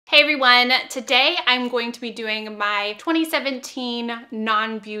Hey everyone, today I'm going to be doing my 2017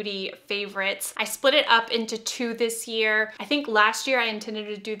 non-beauty favorites. I split it up into two this year. I think last year I intended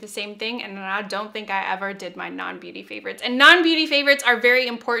to do the same thing and I don't think I ever did my non-beauty favorites. And non-beauty favorites are very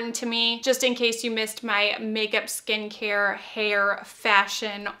important to me, just in case you missed my makeup, skincare, hair,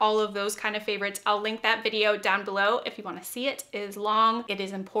 fashion, all of those kind of favorites. I'll link that video down below if you want to see it. It is long, it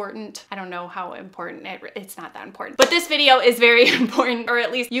is important. I don't know how important it's not that important, but this video is very important, or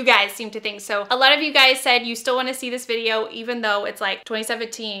at least you guys seem to think so. A lot of you guys said you still want to see this video even though it's like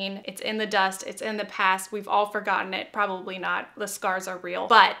 2017, it's in the dust, it's in the past, we've all forgotten it. Probably not, the scars are real,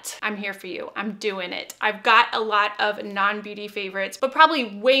 but I'm here for you. I'm doing it. I've got a lot of non-beauty favorites, but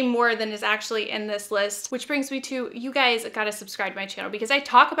probably way more than is actually in this list, which brings me to, you guys gotta subscribe to my channel because I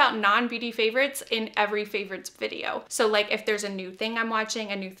talk about non-beauty favorites in every favorites video. So like if there's a new thing I'm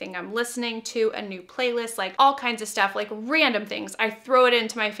watching, a new thing I'm listening to, a new playlist, like all kinds of stuff, like random things, I throw it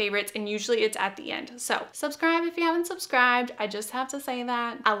into my favorites and usually it's at the end. So subscribe if you haven't subscribed. I just have to say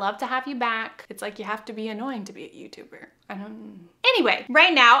that. I love to have you back. It's like you have to be annoying to be a YouTuber. I don't. Anyway,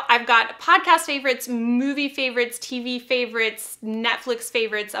 right now I've got podcast favorites, movie favorites, TV favorites, Netflix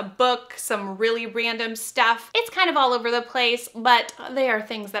favorites, a book, some really random stuff. It's kind of all over the place, but they are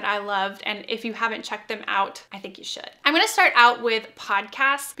things that I loved. And if you haven't checked them out, I think you should. I'm gonna start out with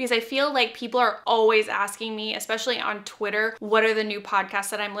podcasts because I feel like people are always asking me, especially on Twitter, what are the new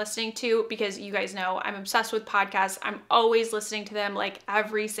podcasts that I'm listening to? Because you guys know I'm obsessed with podcasts. I'm always listening to them like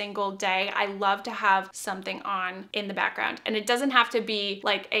every single day. I love to have something on in the background. And it doesn't have to be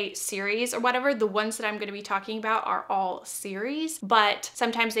like a series or whatever. The ones that I'm going to be talking about are all series, but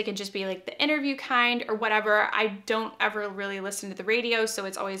sometimes they can just be like the interview kind or whatever. I don't ever really listen to the radio, so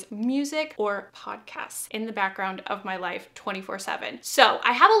it's always music or podcasts in the background of my life 24/7. So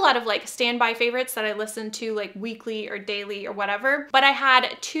I have a lot of like standby favorites that I listen to like weekly or daily or whatever, but I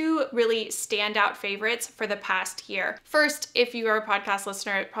had two really standout favorites for the past year. First, if you are a podcast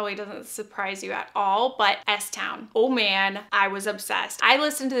listener, it probably doesn't surprise you at all, but S-Town. Oh man, I was obsessed. I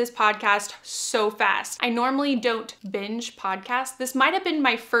listened to this podcast so fast. I normally don't binge podcasts. This might have been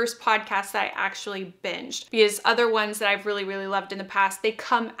my first podcast that I actually binged because other ones that I've really loved in the past, they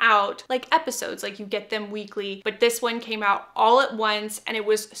come out like episodes, like you get them weekly, but this one came out all at once and it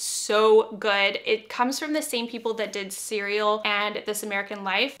was so good. It comes from the same people that did Serial and This American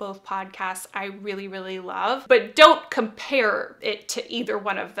Life, both podcasts I really love, but don't compare it to either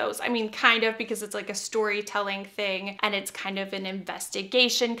one of those. I mean, kind of, because it's like a storytelling thing and it's kind of an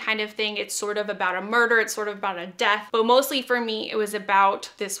investigation kind of thing. It's sort of about a murder, it's sort of about a death, but mostly for me, it was about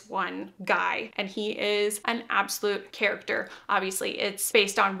this one guy and he is an absolute character. Obviously, it's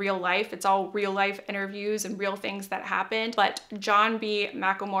based on real life. It's all real life interviews and real things that happened, but John B.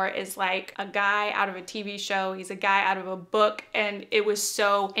 McLemore is like a guy out of a TV show. He's a guy out of a book, and it was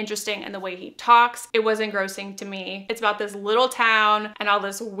so interesting in the way he talks. It was engrossing to me. It's about this little town and all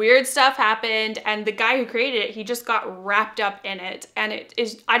this weird stuff happened, and the guy who created it, he just got wrapped up in it. And it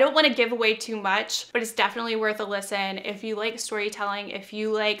is, I don't want to give away too much, but it's definitely worth a listen if you like storytelling, if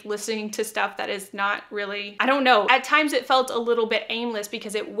you like listening to stuff that is not really, I don't know, at times it felt a little bit aimless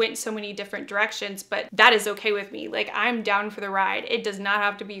because it went so many different directions, but that is okay with me. Like, I'm down for the ride. It does not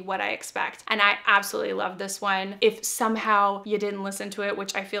have to be what I expect. And I absolutely love this one. If somehow you didn't listen to it,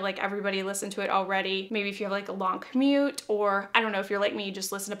 which I feel like everybody listened to it already, maybe if you have like a long commute, or I don't know, if you're like me, you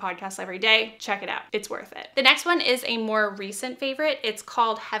just listen to podcasts every day, check it out. It's worth it. The next one is a more recent favorite. It's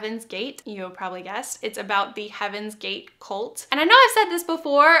called Heaven's Gate. You'll probably guessed. It's about the Heaven's Gate cult. And I know I've said this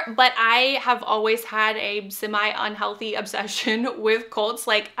before, but I have always had a semi-unhealthy obsession with cults,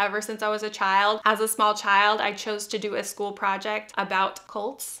 like ever since I was a child. As a small child, I chose to do a school project about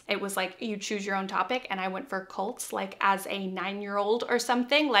cults. It was like you choose your own topic, and I went for cults like as a 9-year-old or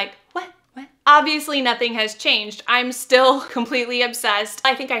something. Like, what? Obviously nothing has changed. I'm still completely obsessed.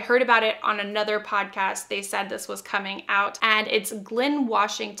 I think I heard about it on another podcast. They said this was coming out, and it's Glenn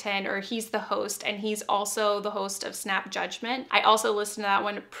Washington, or he's the host, and he's also the host of Snap Judgment. I also listen to that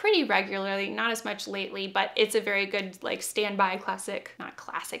one pretty regularly, not as much lately, but it's a very good like standby classic, not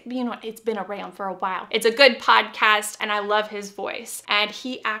classic, but you know, it's been around for a while. It's a good podcast and I love his voice. And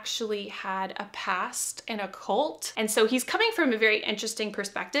he actually had a past in a cult. And so he's coming from a very interesting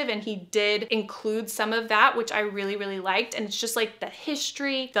perspective, and he did includes some of that, which I really, really liked. And it's just like the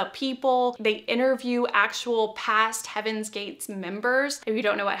history, the people. They interview actual past Heaven's Gates members. If you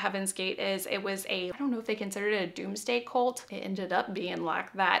don't know what Heaven's Gate is, it was I don't know if they considered it a doomsday cult. It ended up being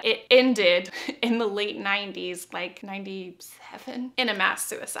like that. It ended in the late 90s, like 97, in a mass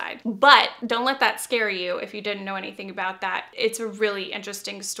suicide. But don't let that scare you if you didn't know anything about that. It's a really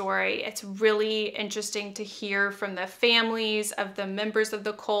interesting story. It's really interesting to hear from the families of the members of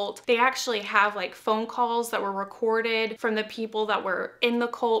the cult. They actually have like phone calls that were recorded from the people that were in the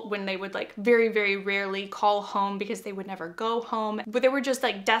cult when they would like very, very rarely call home because they would never go home. But they were just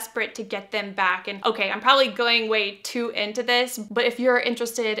like desperate to get them back. And okay, I'm probably going way too into this, but if you're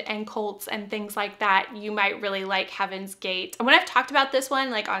interested in cults and things like that, you might really like Heaven's Gate. And when I've talked about this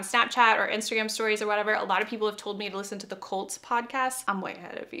one, like on Snapchat or Instagram stories or whatever, a lot of people have told me to listen to the Cults podcast. I'm way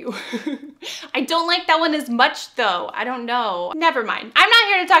ahead of you. I don't like that one as much though. I don't know. Never mind. I'm not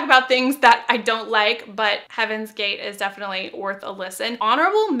here to talk about things that I don't like, but Heaven's Gate is definitely worth a listen.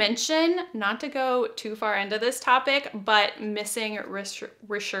 Honorable mention, not to go too far into this topic, but Missing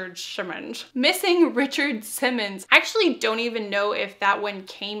Richard Simmons. Missing Richard Simmons. I actually don't even know if that one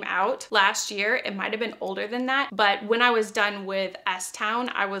came out last year. It might have been older than that, but when I was done with S-Town,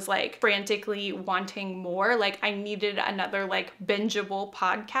 I was like frantically wanting more. Like I needed another like bingeable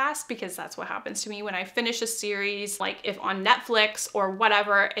podcast because that's what happens to me when I finish a series, like if on Netflix or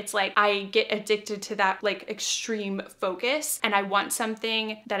whatever, it's like I get addicted to that like extreme focus and I want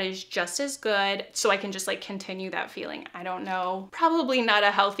something that is just as good so I can just like continue that feeling. I don't know, probably not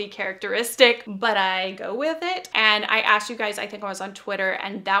a healthy characteristic, but I go with it. And I asked you guys, I think I was on Twitter,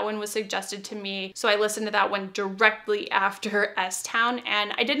 and that one was suggested to me. So I listened to that one directly after S-Town,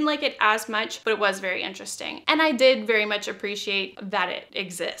 and I didn't like it as much, but it was very interesting. And I did very much appreciate that it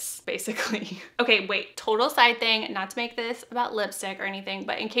exists, basically. Okay, wait, total side thing, not to make this about lipstick or anything,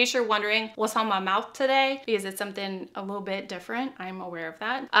 but in case you're wondering what's on my mouth today, because it's something a little bit different, I'm aware of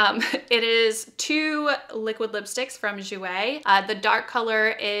that. It is 2 liquid lipsticks from Jouer. The dark color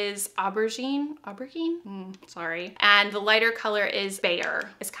is aubergine, sorry. And the lighter color is Bayer.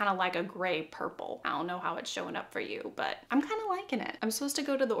 It's kind of like a gray purple. I don't know how it's showing up for you, but I'm kind of liking it. I'm supposed to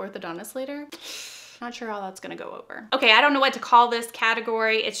go to the orthodontist later. Not sure how that's gonna go over. Okay, I don't know what to call this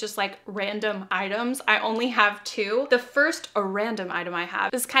category. It's just like random items. I only have 2. The first random item I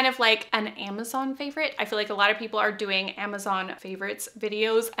have is kind of like an Amazon favorite. I feel like a lot of people are doing Amazon favorites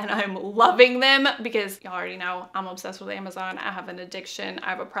videos and I'm loving them because y'all already know I'm obsessed with Amazon. I have an addiction, I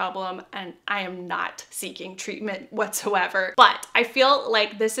have a problem, and I am not seeking treatment whatsoever. But I feel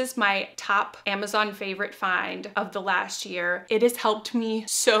like this is my top Amazon favorite find of the last year. It has helped me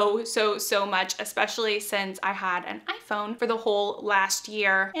so much, especially since I had an iPhone for the whole last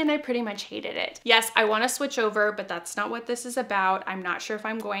year and I pretty much hated it. Yes, I want to switch over, but that's not what this is about. I'm not sure if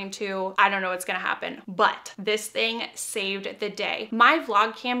I'm going to. I don't know what's gonna happen, but this thing saved the day. My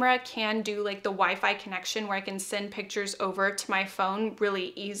vlog camera can do like the Wi-Fi connection where I can send pictures over to my phone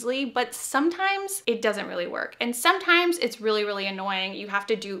really easily, but sometimes it doesn't really work. And sometimes it's really, really annoying. You have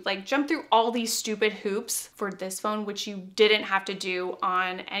to do like jump through all these stupid hoops for this phone, which you didn't have to do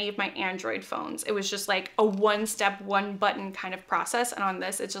on any of my Android phones. It was just like a one-step, one-button kind of process. And on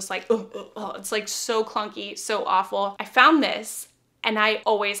this, it's just like, it's like so clunky, so awful. I found this and I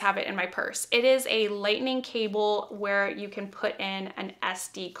always have it in my purse. It is a lightning cable where you can put in an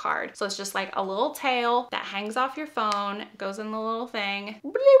SD card. So it's just like a little tail that hangs off your phone, goes in the little thing,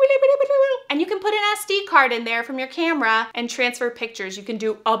 and you can put an SD card in there from your camera and transfer pictures. You can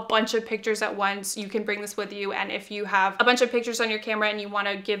do a bunch of pictures at once. You can bring this with you, and if you have a bunch of pictures on your camera and you want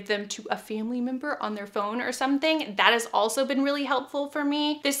to give them to a family member on their phone or something, that has also been really helpful for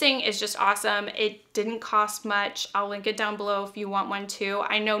me. This thing is just awesome. It didn't cost much. I'll link it down below if you want one too.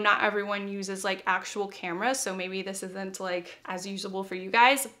 I know not everyone uses like actual cameras, so maybe this isn't like as usable for you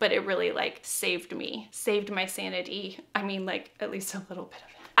guys, but it really like saved me, saved my sanity. I mean, like at least a little bit of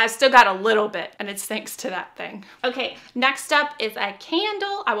it. I've still got a little bit, and it's thanks to that thing. Okay, next up is a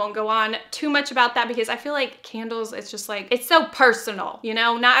candle. I won't go on too much about that because I feel like candles, it's just like, it's so personal, you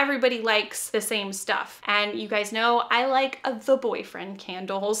know? Not everybody likes the same stuff. And you guys know I like the boyfriend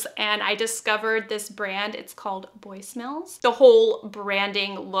candles, and I discovered this brand. It's called Boy Smells. The whole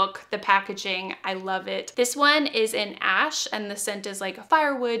branding look, the packaging, I love it. This one is in ash, and the scent is like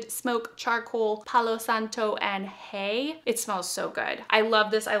firewood, smoke, charcoal, palo santo, and hay. It smells so good. I love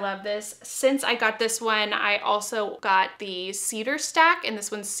this. I love this. Since I got this one, I also got the cedar stack, and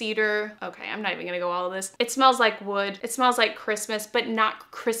this one's cedar. Okay, I'm not even gonna go all of this. It smells like wood. It smells like Christmas, but not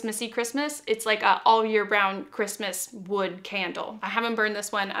Christmassy Christmas. It's like a all year round Christmas wood candle. I haven't burned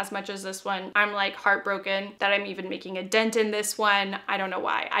this one as much as this one. I'm like heartbroken that I'm even making a dent in this one. I don't know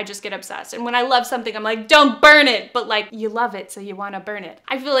why. I just get obsessed. And when I love something, I'm like, don't burn it. But like, you love it, so you wanna burn it.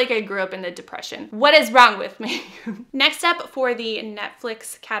 I feel like I grew up in the Depression. What is wrong with me? Next up for the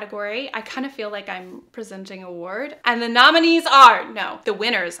Netflix category, I kind of feel like I'm presenting an award. And the nominees are, no, the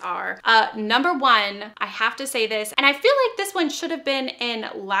winners are, number one, I have to say this, and I feel like this one should have been in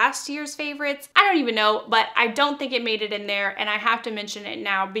last year's favorites. I don't even know, but I don't think it made it in there, and I have to mention it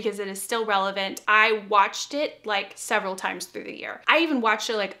now because it is still relevant. I watched it like several times through the year. I even watched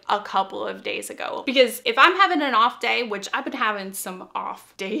it like a couple of days ago because if I'm having an off day, which I've been having some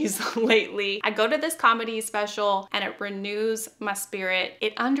off days lately, I go to this comedy special and it renews my spirit.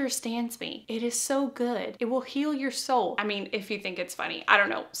 It understands me. It is so good. It will heal your soul. I mean, if you think it's funny. I don't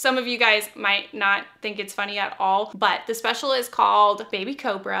know. Some of you guys might not think it's funny at all, but the special is called Baby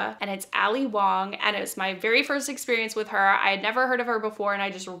Cobra and it's Ali Wong, and it's my very first experience with her. I had never heard of her before and I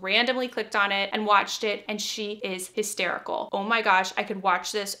just randomly clicked on it and watched it, and she is hysterical. Oh my gosh, I could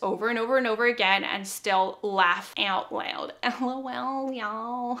watch this over and over and over again and still laugh out loud. LOL,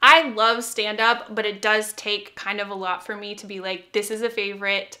 y'all. I love stand-up, but it does take kind of a lot for me to be like, this is a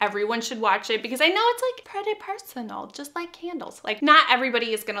favorite. Everyone should watch it because I know it's like pretty personal, just like candles. Like not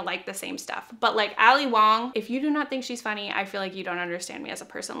everybody is gonna like the same stuff, but like Ali Wong, if you do not think she's funny, I feel like you don't understand me as a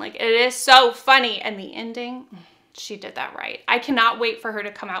person. Like it is so funny, and the ending, she did that right. I cannot wait for her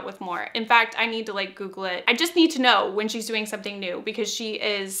to come out with more. In fact, I need to like Google it. I just need to know when she's doing something new because she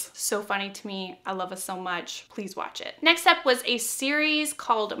is so funny to me. I love her so much. Please watch it. Next up was a series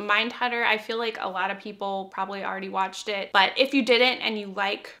called Mindhunter. I feel like a lot of people probably already watched it, but if you didn't and you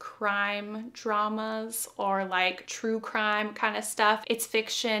like crime dramas or like true crime kind of stuff, it's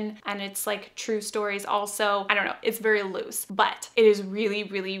fiction and it's like true stories also. I don't know, it's very loose, but it is really,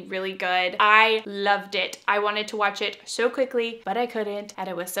 really, really good. I loved it. I wanted to watch it so quickly, but I couldn't, and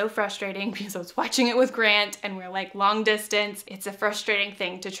it was so frustrating because I was watching it with Grant and we're like long distance. It's a frustrating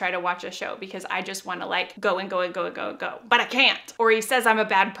thing to try to watch a show because I just want to like go and go and go and go and go, but I can't. Or he says I'm a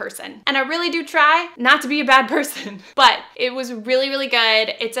bad person, and I really do try not to be a bad person, but it was really, really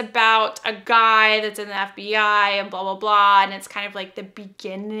good. It's about a guy that's in the FBI and blah, blah, blah, and it's kind of like the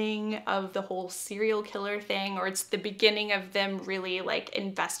beginning of the whole serial killer thing, or it's the beginning of them really like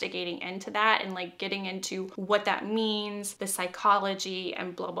investigating into that and like getting into what that means, the psychology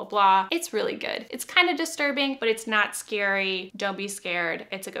and blah, blah, blah. It's really good. It's kind of disturbing, but it's not scary. Don't be scared.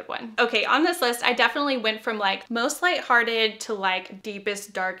 It's a good one. Okay, on this list, I definitely went from like most lighthearted to like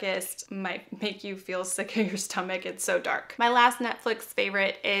deepest, darkest, might make you feel sick in your stomach. It's so dark. My last Netflix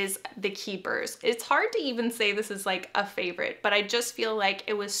favorite is The Keepers. It's hard to even say this is like a favorite, but I just feel like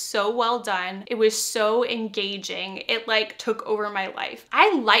it was so well done. It was so engaging. It like took over my life.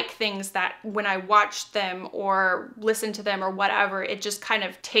 I like things that when I watch them or listen to them or whatever, it just kind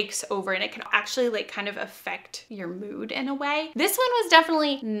of takes over and it can actually like kind of affect your mood in a way. This one was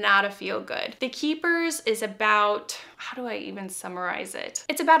definitely not a feel good. The Keepers is about, how do I even summarize it?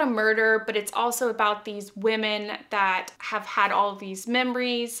 It's about a murder, but it's also about these women that have had all of these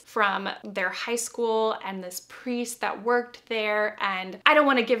memories from their high school and this priest that worked there. And I don't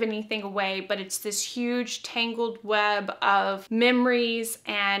want to give anything away, but it's this huge tangled web of memories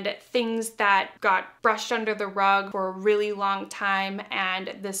and things that got brushed under the rug for a really long time,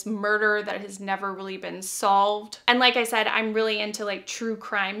 and this murder that has never really been solved. And like I said, I'm really into like true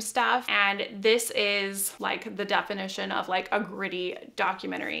crime stuff, and this is like the definition of like a gritty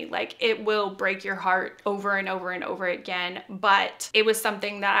documentary. Like it will break your heart over and over and over again, but it was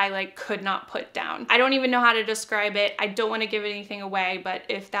something that I like could not put down. I don't even know how to describe it. I don't want to give anything away, but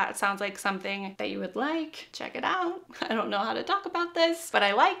if that sounds like something that you would like, check it out. I don't know how to talk about this, but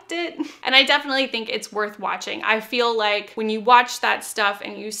I liked it. And I definitely think it's worth watching. I feel like when you watch that stuff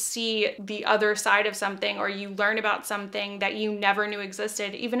and you see the other side of something, or you learn about something that you never knew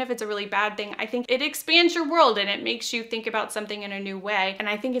existed, even if it's a really bad thing, I think it expands your world and it makes you think about something in a new way. And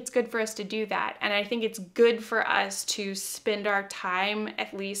I think it's good for us to do that. And I think it's good for us to spend our time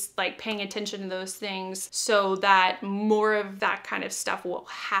at least like paying attention to those things so that more of that kind of stuff will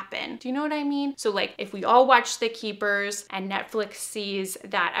happen. Do you know what I mean? So like if we all watch The Keepers and Netflix sees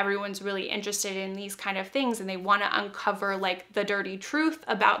that everyone's really interested in these kind of things and they want to uncover like the dirty truth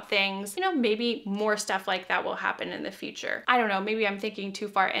about things, you know, maybe more stuff like that will happen in the future. I don't know, maybe I'm thinking too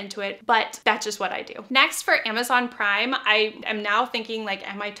far into it, but that's just what I do. Next, for Amazon Prime. I am now thinking like,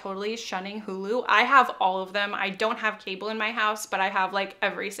 am I totally shunning Hulu? I have all of them. I don't have cable in my house, but I have like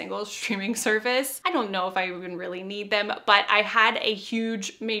every single streaming service. I don't know if I even really need them, but I had a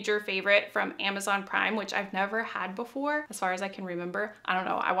huge major favorite from Amazon Prime, which I've never had before as far as I can remember. I don't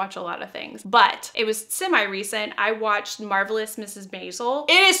know. I watch a lot of things, but it was semi-recent. I watched Marvelous Mrs. Maisel.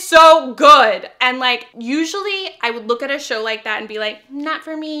 It is so good. And like, usually I would look at a show like that and be like, not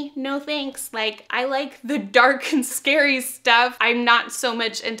for me, no thanks. Like, I like the dark and scary stuff. I'm not so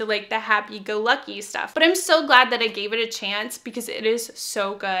much into like the happy-go-lucky stuff, but I'm so glad that I gave it a chance because it is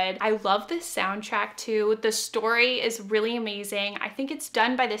so good. I love the soundtrack too. The story is really amazing. I think it's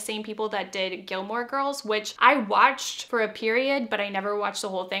done by the same people that did Gilmore Girls, which I watched for a period, but I never watched the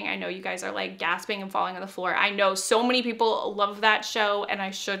whole thing. I know you guys are like gasping and falling on the floor. I know so many people love that show and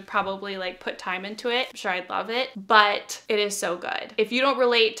I should probably like put time into it. I'm sure I'd love it, but it is so good. If you don't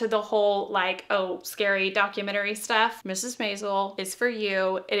relate to the whole like, oh, scary documentary stuff, Mrs. Maisel is for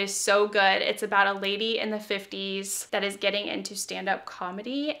you. It is so good. It's about a lady in the 50s that is getting into stand-up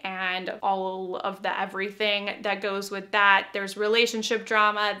comedy and all of the everything that goes with that. There's relationship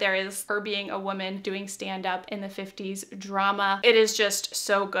drama. There is her being a woman doing stand-up in the 50s drama. It is just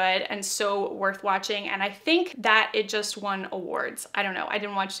so good and so worth watching. And I think that it just won awards. I don't know. I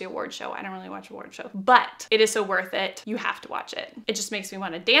didn't watch the award show. I don't really watch award show, but it is so worth it. You have to watch it. It just makes me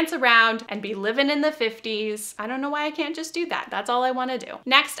want to dance around and be living in the 50s. I don't know why I can't just do that. That's all I want to do.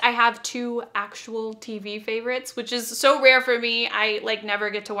 Next, I have two actual TV favorites, which is so rare for me. I like never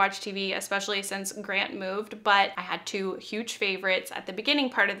get to watch TV, especially since Grant moved, but I had two huge favorites at the beginning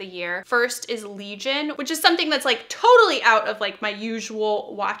part of the year. First is Legion, which is something that's like totally out of like my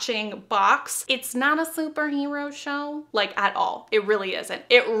usual watching box. It's not a superhero show, like at all. It really isn't.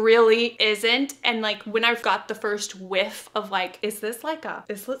 It really isn't. And like when I got the first whiff of like,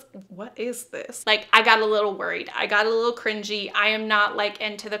 what is this? Like I got a little worried. I got a little cringy. I am not like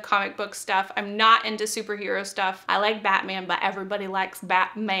into the comic book stuff. I'm not into superhero stuff. I like Batman, but everybody likes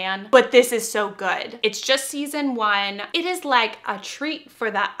Batman. But this is so good. It's just season 1. It is like a treat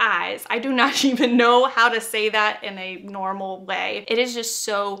for the eyes. I do not even know how to say that in a normal way. It is just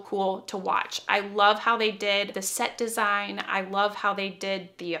so cool to watch. I love how they did the set design. I love how they did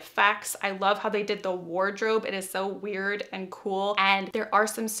the effects. I love how they did the wardrobe. It is so weird and cool. And there are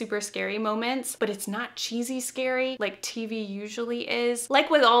some super scary moments, but it's not cheesy scary like TV usually is. Like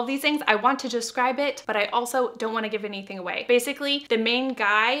with all of these things, I want to describe it, but I also don't want to give anything away. Basically, the main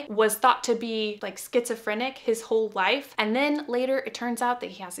guy was thought to be like schizophrenic his whole life. And then later it turns out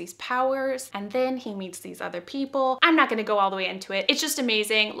that he has these powers and then he meets these other people. I'm not going to go all the way into it. It's just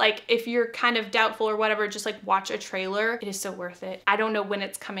amazing. Like if you're kind of doubtful or whatever, just like watch a trailer. It is so worth it. I don't know when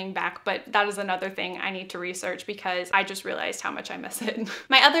it's coming back, but that is another thing I need to research because I just realized how much I miss it.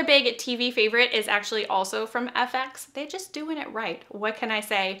 My other big TV favorite is actually also from FX. They're just doing it right. What can I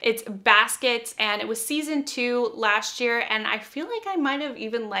say? It's Baskets and it was season 2 last year and I feel like I might have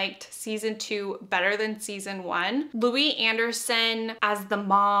even liked season 2 better than season 1. Louis Anderson as the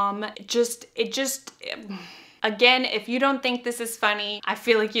mom, again, if you don't think this is funny, I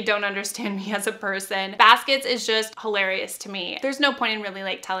feel like you don't understand me as a person. Baskets is just hilarious to me. There's no point in really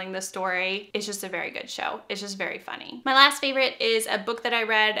like telling the story. It's just a very good show. It's just very funny. My last favorite is a book that I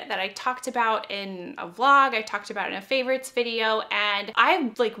read that I talked about in a vlog. I talked about in a favorites video, and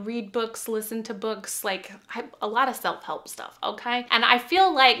I like read books, listen to books, like a lot of self-help stuff, okay? And I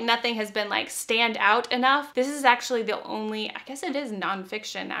feel like nothing has been like stand out enough. This is actually the only, I guess it is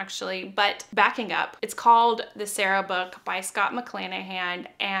nonfiction actually, but backing up. It's called The Sarah Book by Scott McClanahan,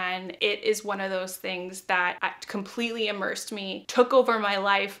 and it is one of those things that completely immersed me, took over my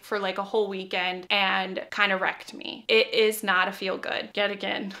life for like a whole weekend, and kind of wrecked me. It is not a feel good. Yet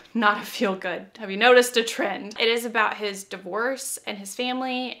again, not a feel good. Have you noticed a trend? It is about his divorce and his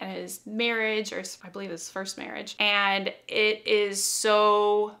family and his marriage, or I believe his first marriage, and it is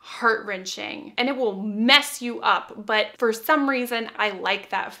so heart-wrenching and it will mess you up, but for some reason I like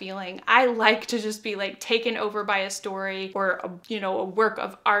that feeling. I like to just be like taken over by a story or a work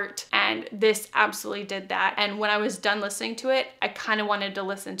of art, and this absolutely did that. And when I was done listening to it, I kind of wanted to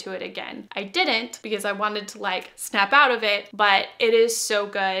listen to it again. I didn't because I wanted to like snap out of it, but it is so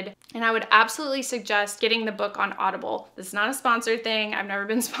good. And I would absolutely suggest getting the book on Audible. This is not a sponsored thing. I've never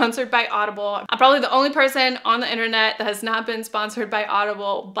been sponsored by Audible. I'm probably the only person on the internet that has not been sponsored by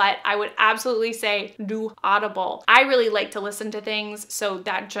Audible, but I would absolutely say do Audible. I really like to listen to things, so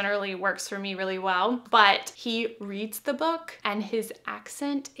that generally works for me really well. But but he reads the book and his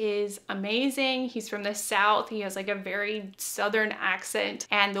accent is amazing. He's from the South. He has like a very Southern accent,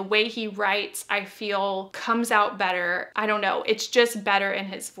 and the way he writes, I feel, comes out better. I don't know. It's just better in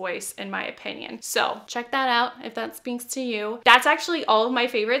his voice, in my opinion. So check that out if that speaks to you. That's actually all of my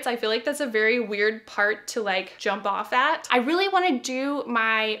favorites. I feel like that's a very weird part to like jump off at. I really want to do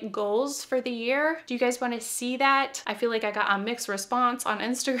my goals for the year. Do you guys want to see that? I feel like I got a mixed response on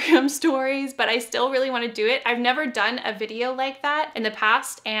Instagram stories, but I still really want to do it. I've never done a video like that in the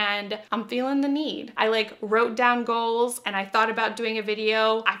past, and I'm feeling the need. I like wrote down goals and I thought about doing a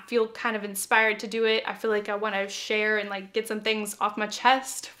video. I feel kind of inspired to do it. I feel like I want to share and like get some things off my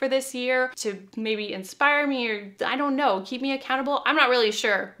chest for this year to maybe inspire me, or I don't know, keep me accountable. I'm not really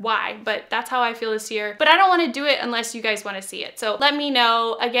sure why, but that's how I feel this year. But I don't want to do it unless you guys want to see it. So let me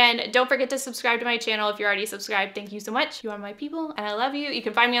know. Again, don't forget to subscribe to my channel if you're already subscribed. Thank you so much. You are my people and I love you. You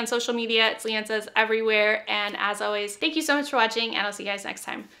can find me on social media. It's LeighAnnSays everywhere. And as always, thank you so much for watching, and I'll see you guys next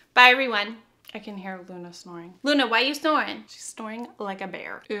time. Bye everyone. I can hear Luna snoring. Luna, why are you snoring? She's snoring like a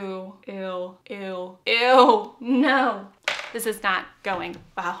bear. Ew, ew, ew, ew. No. This is not going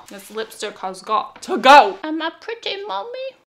well. This lipstick has got to go. I'm a pretty mommy.